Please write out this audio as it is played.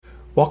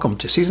Welcome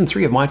to Season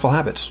 3 of Mindful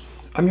Habits.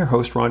 I'm your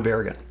host, Ron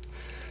Berrigan.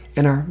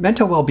 And our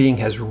mental well-being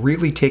has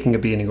really taken a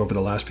beating over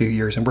the last few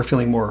years, and we're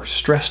feeling more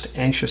stressed,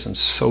 anxious, and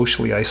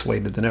socially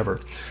isolated than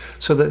ever.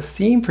 So the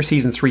theme for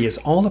Season 3 is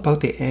all about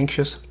the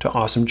anxious to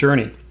awesome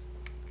journey.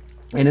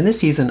 And in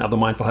this season of the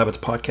Mindful Habits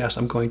podcast,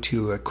 I'm going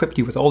to equip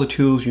you with all the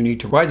tools you need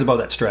to rise above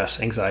that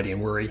stress, anxiety,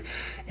 and worry,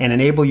 and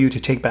enable you to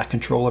take back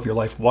control of your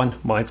life one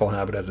mindful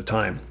habit at a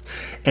time.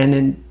 And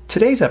in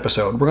today's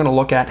episode, we're going to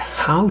look at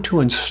how to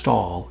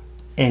install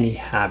any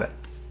habit.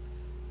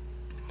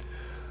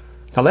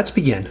 Now let's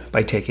begin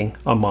by taking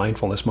a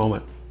mindfulness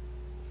moment.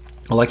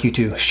 I'd like you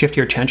to shift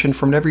your attention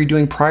from whatever you're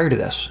doing prior to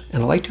this,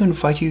 and I'd like to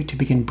invite you to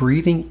begin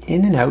breathing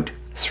in and out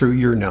through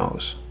your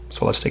nose.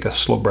 So let's take a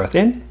slow breath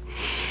in,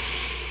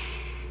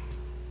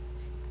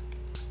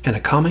 and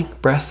a calming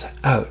breath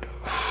out.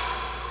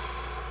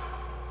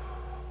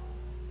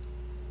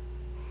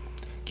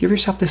 Give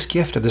yourself this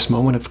gift of this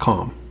moment of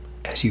calm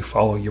as you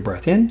follow your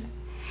breath in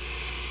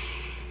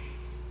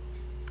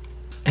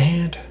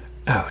and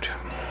out.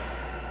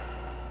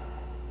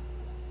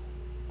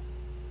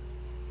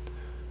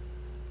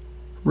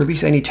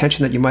 Release any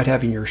tension that you might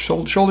have in your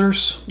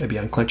shoulders. Maybe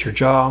unclench your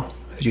jaw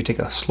as you take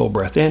a slow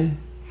breath in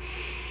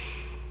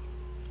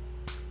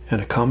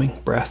and a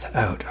calming breath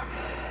out.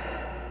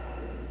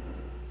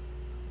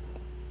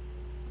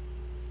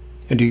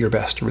 And do your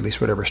best to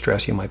release whatever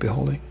stress you might be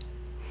holding.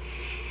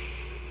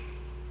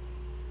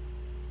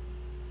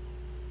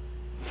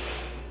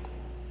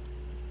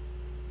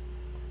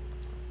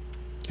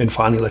 And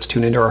finally, let's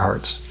tune into our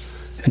hearts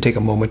and take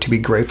a moment to be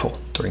grateful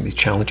during these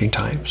challenging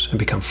times and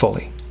become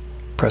fully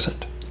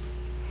present.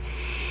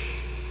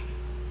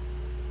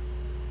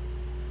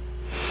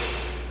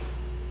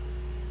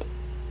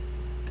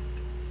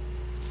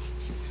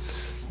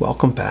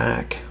 Welcome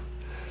back.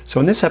 So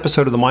in this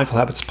episode of the Mindful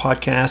Habits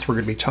podcast, we're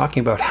going to be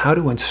talking about how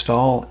to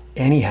install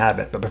any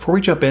habit. But before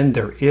we jump in,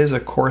 there is a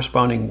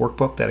corresponding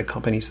workbook that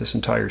accompanies this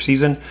entire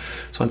season.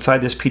 So inside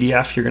this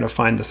PDF, you're going to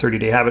find the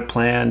 30-day habit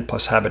plan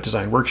plus habit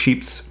design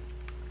worksheets.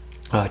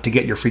 To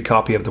get your free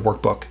copy of the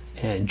workbook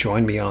and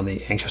join me on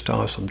the Anxious to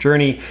Awesome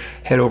journey,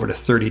 head over to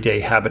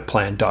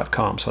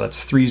 30dayhabitplan.com. So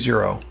that's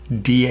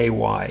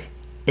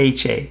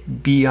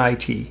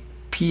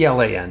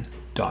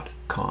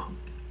 30dayhabitplan.com.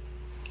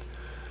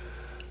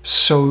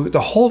 So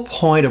the whole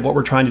point of what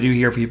we're trying to do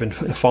here, if you've been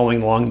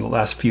following along the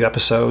last few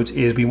episodes,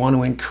 is we want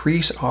to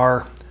increase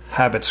our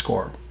habit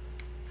score.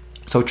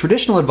 So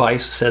traditional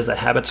advice says that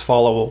habits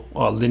follow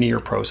a linear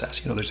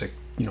process.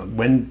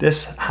 When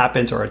this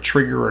happens or a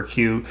trigger or a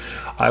cue,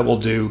 I will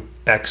do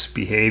X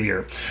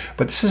behavior.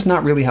 But this is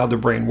not really how the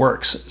brain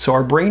works. So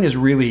our brain is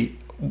really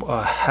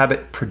a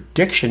habit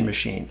prediction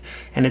machine,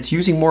 and it's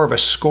using more of a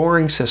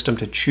scoring system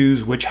to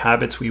choose which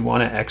habits we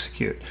want to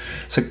execute.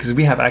 So because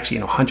we have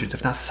actually hundreds,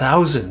 if not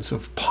thousands,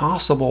 of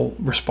possible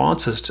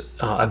responses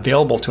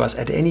available to us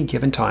at any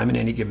given time in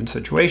any given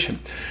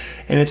situation.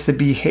 And it's the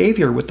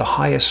behavior with the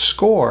highest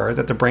score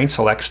that the brain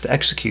selects to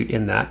execute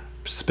in that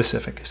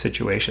specific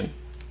situation.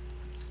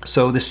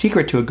 So the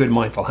secret to a good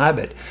mindful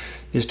habit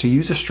is to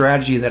use a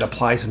strategy that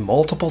applies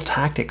multiple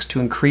tactics to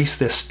increase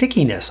the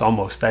stickiness,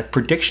 almost, that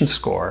prediction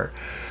score,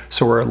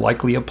 so we're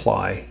likely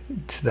apply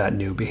to that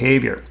new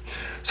behavior.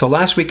 So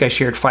last week I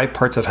shared 5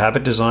 parts of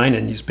habit design,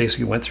 and you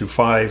basically went through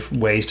 5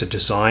 ways to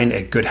design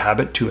a good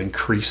habit to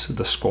increase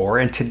the score.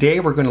 And today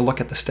we're going to look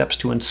at the steps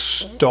to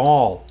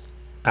install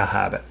a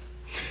habit.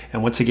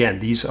 And once again,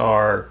 these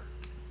are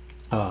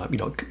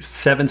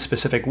 7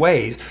 specific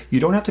ways. You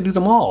don't have to do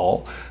them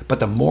all, but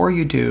the more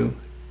you do,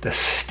 the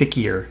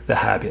stickier the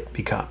habit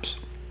becomes.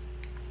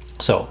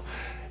 So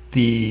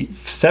the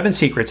 7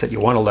 secrets that you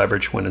want to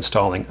leverage when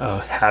installing a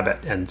habit.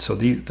 And so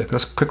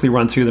let's quickly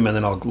run through them, and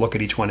then I'll look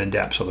at each one in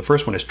depth. So the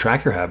first one is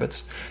track your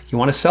habits. You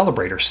want to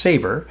celebrate or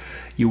savor.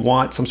 You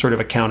want some sort of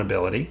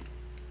accountability.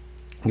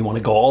 You want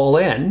to go all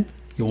in.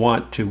 You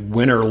want to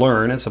win or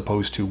learn as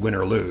opposed to win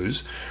or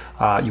lose.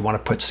 You want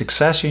to put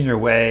success in your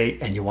way,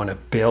 and you want to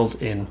build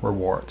in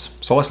rewards.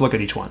 So let's look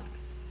at each one.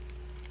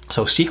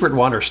 So secret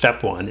 1 or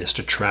step 1 is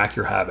to track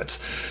your habits.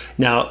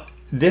 Now,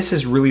 this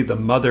is really the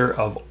mother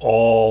of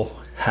all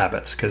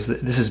habits, because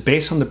this is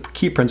based on the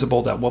key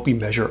principle that what we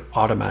measure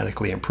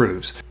automatically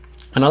improves.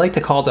 And I like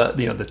to call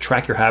the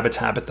track your habits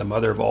habit the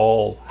mother of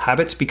all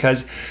habits,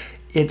 because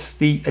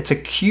it's a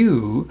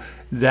cue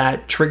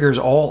that triggers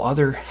all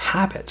other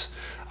habits.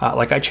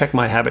 Like I check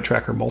my habit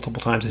tracker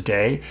multiple times a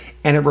day,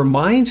 and it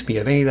reminds me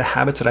of any of the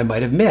habits that I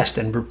might have missed,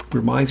 and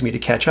reminds me to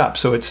catch up.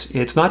 So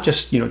it's not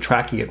just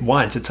tracking it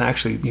once; it's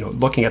actually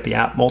looking at the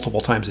app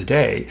multiple times a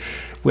day,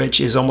 which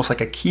is almost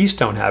like a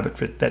keystone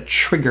habit that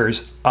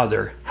triggers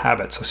other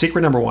habits. So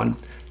secret number 1: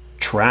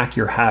 track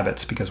your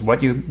habits, because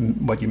what you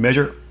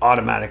measure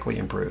automatically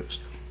improves.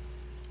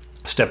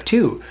 Step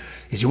 2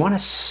 is you want to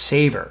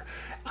savor.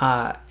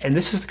 And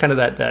this is kind of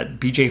that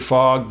BJ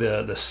Fogg,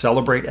 the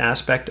celebrate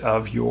aspect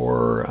of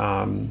your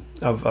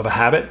of a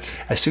habit.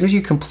 As soon as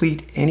you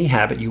complete any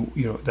habit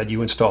that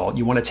you install,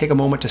 you want to take a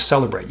moment to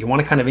celebrate. You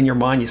want to kind of in your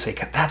mind, you say,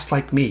 that's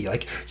like me.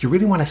 Like you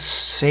really want to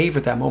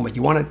savor that moment.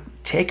 You want to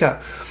take a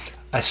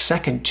a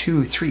second,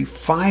 2, 3,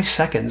 5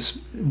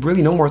 seconds,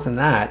 really no more than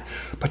that,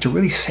 but to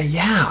really say,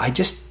 yeah, I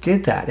just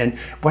did that. And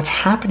what's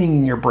happening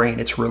in your brain,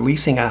 it's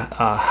releasing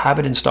a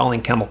habit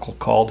installing chemical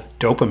called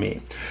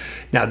dopamine.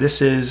 Now,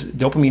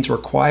 dopamine's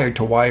required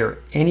to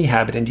wire any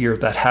habit into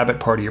that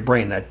habit part of your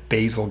brain, that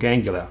basal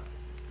ganglia.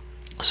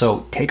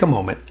 So take a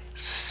moment,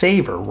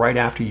 savor right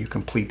after you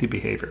complete the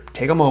behavior.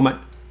 Take a moment,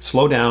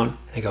 slow down,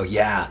 and go,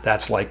 yeah,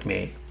 that's like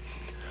me.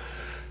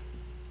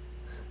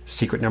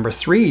 Secret number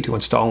 3 to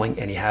installing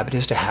any habit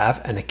is to have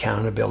an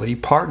accountability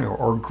partner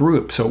or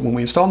group. So when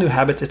we install new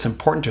habits, it's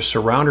important to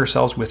surround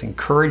ourselves with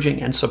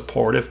encouraging and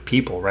supportive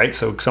people, right?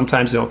 So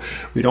sometimes,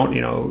 we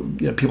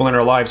don't, people in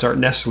our lives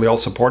aren't necessarily all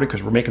supportive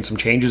because we're making some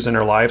changes in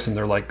our lives and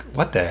they're like,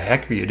 what the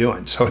heck are you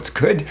doing? So it's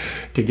good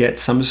to get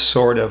some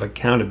sort of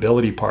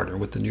accountability partner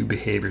with the new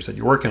behaviors that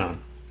you're working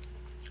on.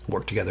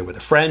 Work together with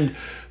a friend,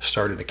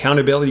 start an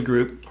accountability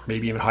group, or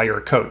maybe even hire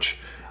a coach.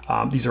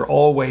 These are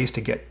all ways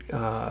to get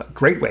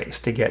great ways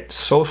to get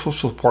social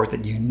support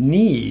that you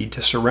need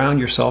to surround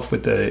yourself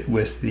with the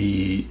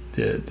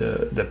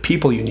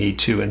people you need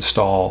to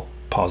install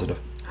positive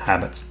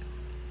habits.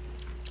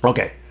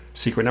 Okay,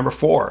 secret number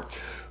 4,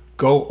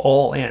 go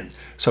all in.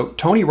 So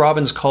Tony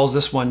Robbins calls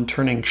this one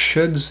turning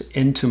shoulds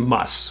into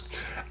musts.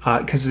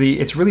 Because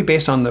it's really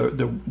based on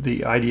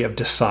the idea of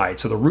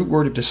decide. So the root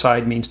word of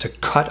decide means to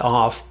cut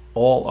off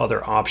all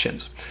other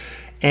options.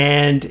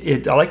 And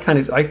I kind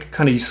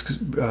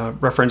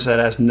of reference that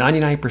as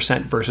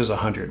 99% versus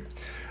 100.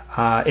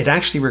 It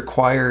actually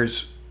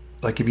requires,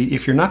 like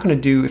if you're not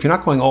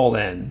going all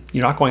in,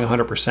 you're not going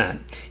 100%,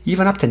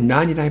 even up to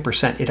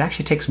 99%, it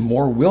actually takes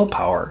more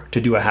willpower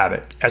to do a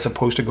habit as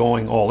opposed to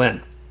going all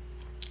in.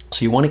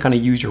 So you want to kind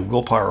of use your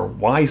willpower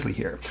wisely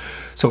here.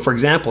 So for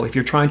example, if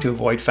you're trying to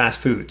avoid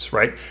fast foods,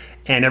 right?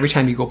 And every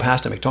time you go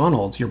past a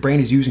McDonald's, your brain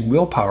is using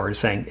willpower to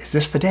saying, is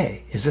this the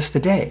day? Is this the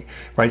day?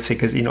 Right? So,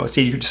 because,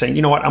 say you're just saying,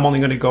 you know what, I'm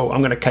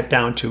going to cut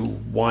down to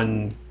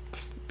 1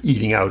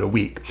 eating out a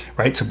week,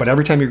 right? So, but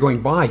every time you're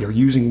going by, you're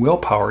using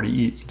willpower to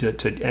eat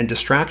and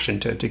distraction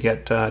to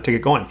get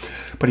going.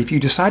 But if you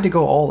decide to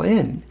go all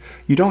in,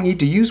 you don't need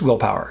to use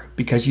willpower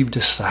because you've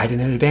decided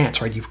in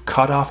advance, right? You've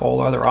cut off all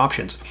other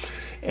options.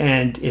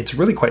 And it's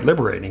really quite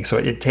liberating. So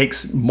it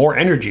takes more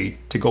energy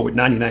to go with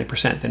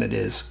 99% than it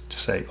is to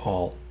say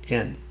all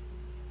in.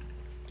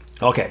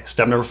 Okay,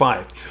 step number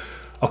 5.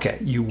 Okay,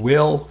 you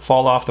will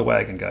fall off the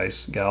wagon,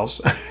 guys,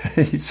 gals.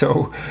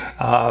 So,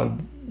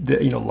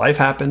 life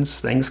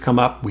happens, things come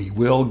up, we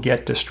will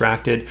get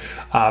distracted.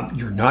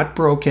 You're not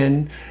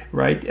broken,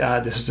 right?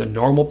 This is a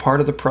normal part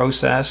of the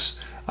process.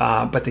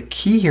 But the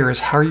key here is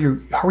how are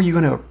you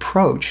going to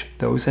approach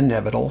those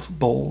inevitable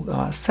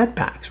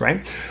setbacks,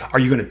 right? Are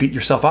you going to beat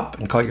yourself up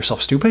and call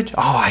yourself stupid?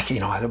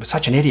 I was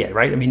such an idiot,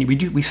 right? I mean,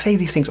 we say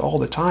these things all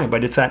the time,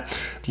 but it's that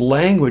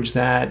language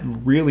that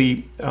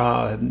really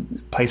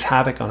plays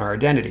havoc on our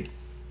identity.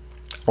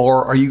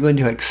 Or are you going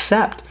to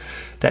accept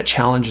that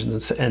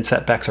challenges and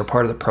setbacks are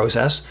part of the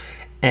process,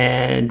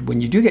 and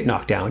when you do get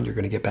knocked down, you're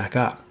going to get back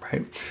up?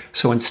 Right?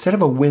 So instead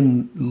of a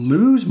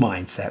win-lose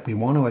mindset, we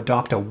want to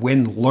adopt a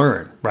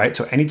win-learn, right?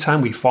 So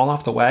anytime we fall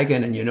off the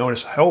wagon and you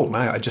notice, oh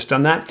man, I just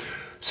done that,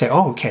 say,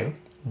 oh, okay,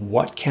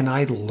 what can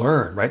I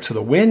learn, right? So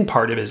the win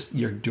part of it is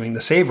you're doing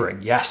the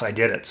savoring. Yes, I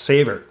did it,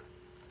 savor.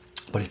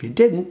 But if you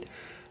didn't,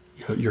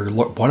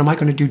 what am I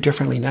going to do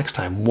differently next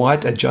time?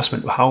 What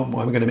adjustment, how am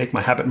I going to make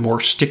my habit more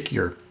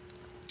stickier?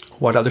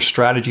 What other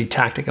strategy,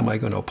 tactic am I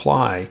going to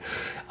apply?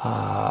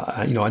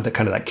 And the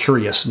kind of that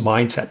curious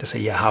mindset to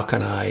say, yeah, how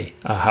can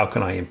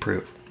I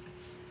improve?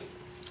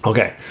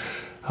 Okay.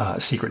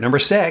 Secret number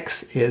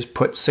 6 is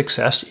put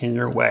success in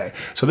your way.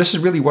 So this is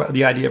really what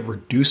the idea of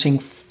reducing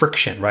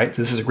friction, right?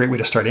 This is a great way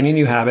to start any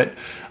new habit.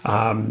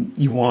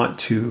 You want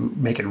to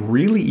make it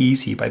really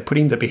easy by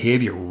putting the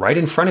behavior right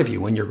in front of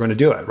you when you're going to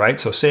do it, right?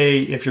 So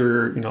say if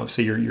you're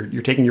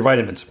taking your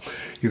vitamins,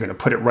 you're going to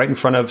put it right in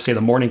front of, say,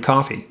 the morning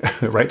coffee,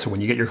 right? So when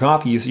you get your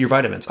coffee, you see your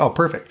vitamins. Oh,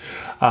 perfect.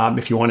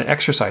 If you want to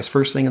exercise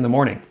first thing in the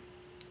morning,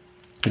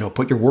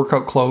 put your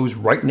workout clothes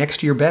right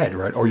next to your bed,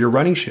 right? Or your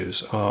running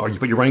shoes, or you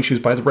put your running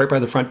shoes right by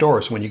the front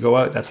door. So when you go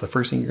out, that's the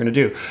first thing you're going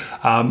to do.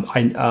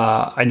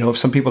 I know of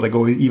some people that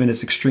go even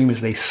as extreme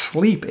as they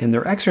sleep in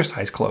their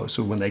exercise clothes.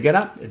 So when they get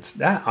up, it's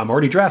that I'm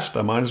already dressed.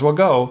 I might as well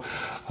go.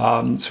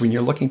 So when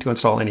you're looking to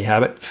install any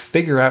habit,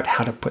 figure out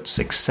how to put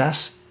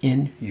success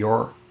in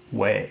your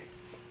way.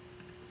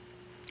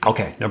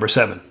 Okay, number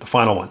 7, the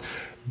final one.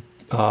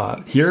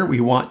 Here we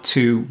want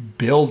to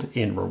build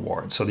in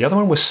reward. So the other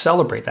one was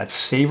celebrate, that's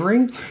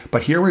savoring.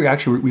 But here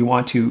we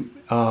want to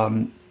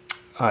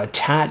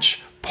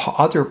attach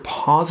other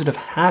positive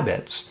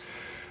habits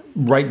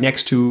right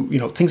next to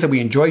things that we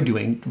enjoy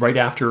doing right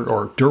after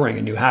or during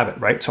a new habit,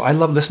 right? So I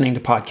love listening to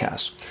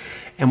podcasts.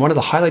 And one of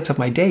the highlights of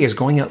my day is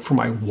going out for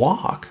my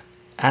walk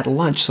at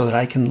lunch so that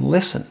I can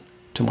listen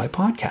to my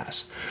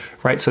podcast,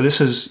 right? So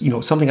this is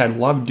something I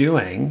love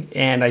doing,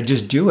 and I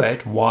just do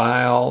it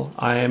while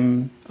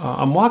I'm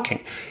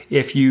walking.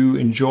 If you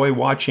enjoy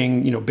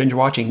watching, binge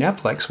watching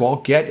Netflix, well,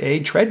 get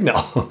a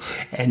treadmill,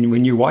 and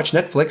when you watch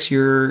Netflix,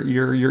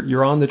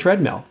 you're on the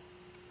treadmill.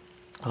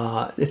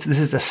 This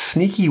is a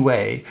sneaky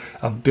way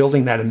of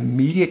building that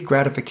immediate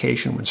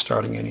gratification when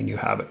starting any new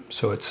habit.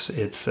 So it's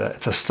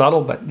a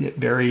subtle but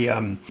very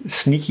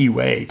sneaky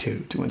way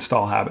to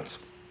install habits.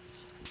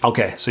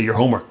 Okay, so your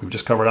homework, we've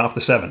just covered off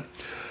the 7.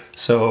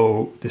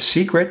 So the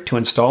secret to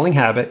installing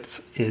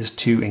habits is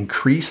to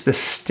increase the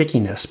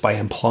stickiness by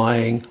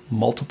applying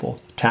multiple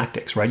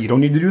tactics, right? You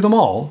don't need to do them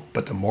all,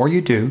 but the more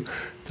you do,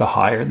 the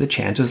higher the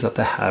chances that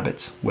the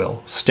habits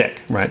will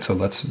stick, right?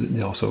 So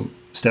so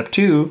step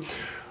 2,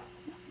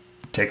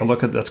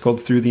 let's go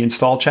through the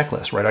install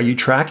checklist, right? Are you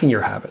tracking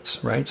your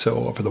habits, right?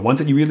 So for the ones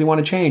that you really want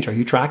to change, are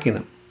you tracking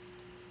them?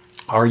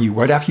 Are you,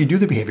 right after you do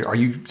the behavior, are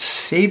you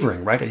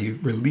savoring, right? Are you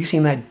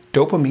releasing that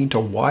dopamine to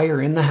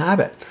wire in the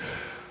habit?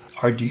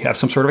 Or do you have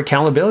some sort of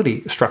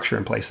accountability structure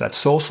in place, that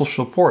social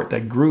support,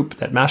 that group,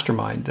 that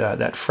mastermind,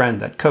 that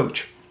friend, that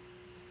coach?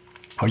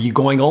 Are you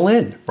going all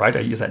in, right? Are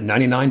you at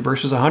 99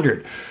 versus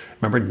 100?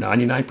 Remember,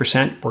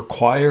 99%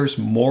 requires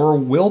more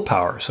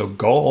willpower. So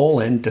go all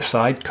in,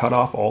 decide, cut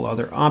off all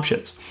other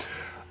options.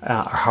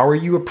 How are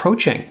you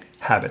approaching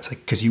habits?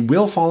 Because you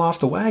will fall off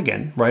the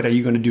wagon, right? Are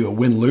you going to do a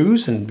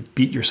win-lose and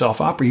beat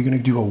yourself up? Or are you going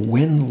to do a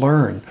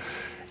win-learn?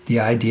 The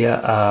idea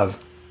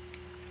of,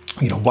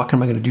 what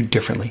am I going to do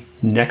differently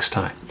next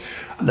time?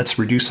 Let's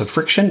reduce the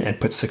friction and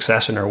put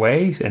success in our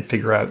way and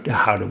figure out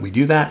how do we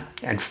do that.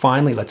 And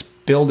finally, let's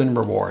build in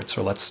rewards.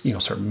 So let's,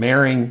 start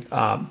marrying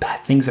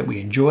things that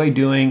we enjoy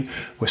doing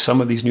with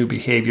some of these new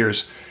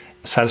behaviors,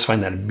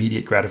 satisfying that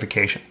immediate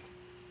gratification.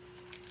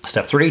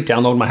 Step 3,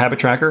 download my habit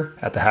tracker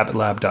at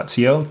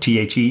thehabitlab.co,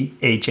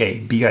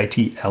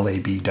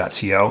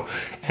 thehabitlab.co,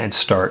 and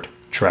start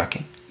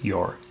tracking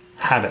your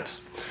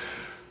habits.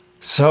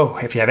 So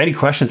if you have any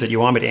questions that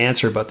you want me to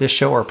answer about this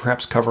show or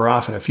perhaps cover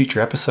off in a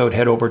future episode,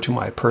 head over to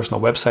my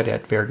personal website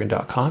at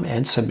verrigan.com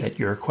and submit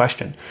your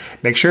question.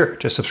 Make sure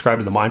to subscribe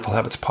to the Mindful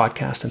Habits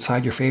podcast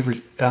inside your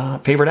favorite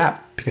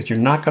app, because you're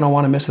not going to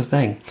want to miss a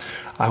thing.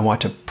 I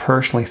want to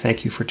personally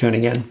thank you for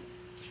tuning in,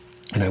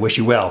 and I wish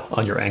you well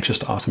on your anxious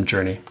to awesome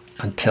journey.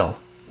 Until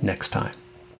next time.